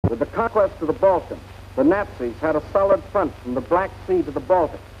With the conquest of the Balkans, the Nazis had a solid front from the Black Sea to the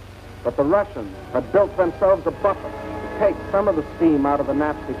Baltic, but the Russians had built themselves a buffer to take some of the steam out of the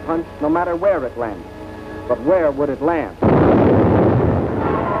Nazi punch, no matter where it landed. But where would it land?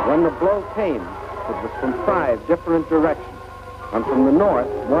 When the blow came, it was from 5 different directions, and from the north,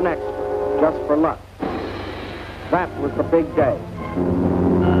 1 extra, just for luck. That was the big day.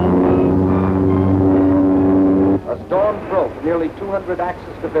 As dawn broke, nearly 200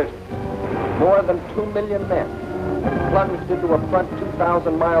 Axis divisions, more than 2 million men, had plunged into a front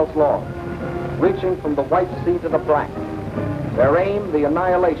 2,000 miles long, reaching from the White Sea to the Black. Their aim, the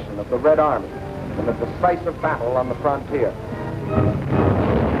annihilation of the Red Army in a decisive battle on the frontier.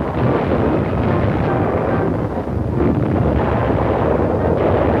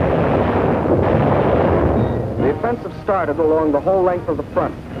 The offensive started along the whole length of the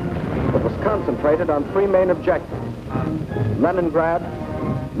front, but was concentrated on 3 main objectives: Leningrad,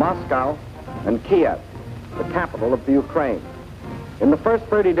 Moscow, and Kiev, the capital of the Ukraine. In the first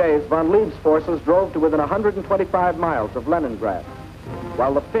 30 days, von Lieb's forces drove to within 125 miles of Leningrad,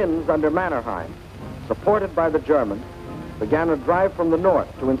 while the Finns under Mannerheim, supported by the Germans, began a drive from the north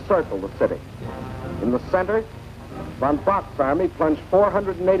to encircle the city. In the center, von Bock's army plunged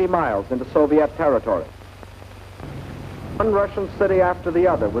 480 miles into Soviet territory. One Russian city after the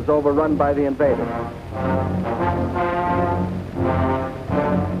other was overrun by the invaders.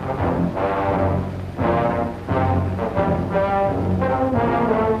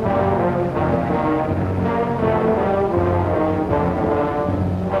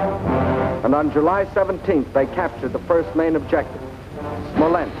 And on July 17th, they captured the first main objective,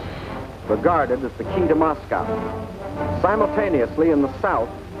 Smolensk, regarded as the key to Moscow. Simultaneously, in the south,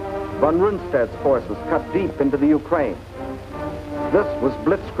 von Rundstedt's forces cut deep into the Ukraine. This was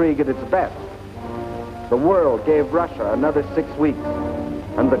blitzkrieg at its best. The world gave Russia another 6 weeks,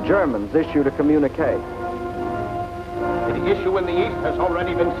 and the Germans issued a communique. The issue in the east has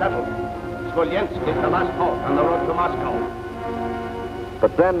already been settled. Smolensk is the last halt on the road to Moscow.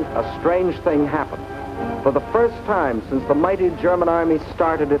 But then a strange thing happened. For the first time since the mighty German army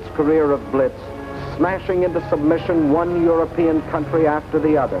started its career of blitz, smashing into submission one European country after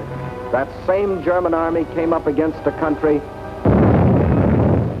the other, that same German army came up against a country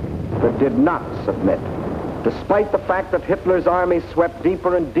that did not submit. Despite the fact that Hitler's army swept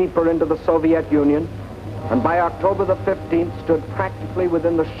deeper and deeper into the Soviet Union, and by October the 15th stood practically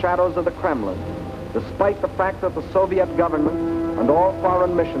within the shadows of the Kremlin, despite the fact that the Soviet government and all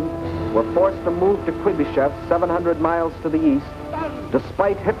foreign missions were forced to move to Kuibyshev 700 miles to the east,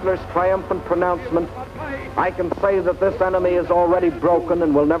 despite Hitler's triumphant pronouncement, I can say that this enemy is already broken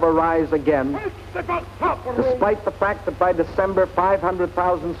and will never rise again. Despite the fact that by December,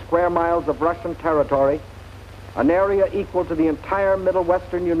 500,000 square miles of Russian territory, an area equal to the entire Middle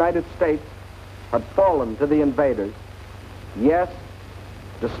Western United States, had fallen to the invaders. Yes,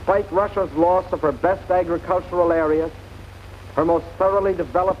 despite Russia's loss of her best agricultural areas, her most thoroughly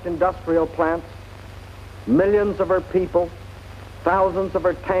developed industrial plants, millions of her people, thousands of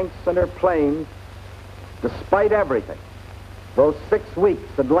her tanks and her planes, despite everything, those 6 weeks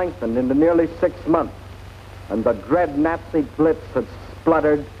had lengthened into nearly 6 months, and the dread Nazi blitz had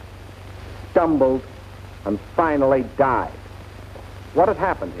spluttered, stumbled, and finally died. What had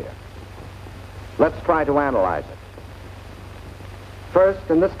happened here? Let's try to analyze it. First,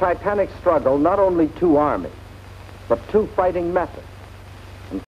 in this titanic struggle, not only 2 armies, but 2 fighting methods,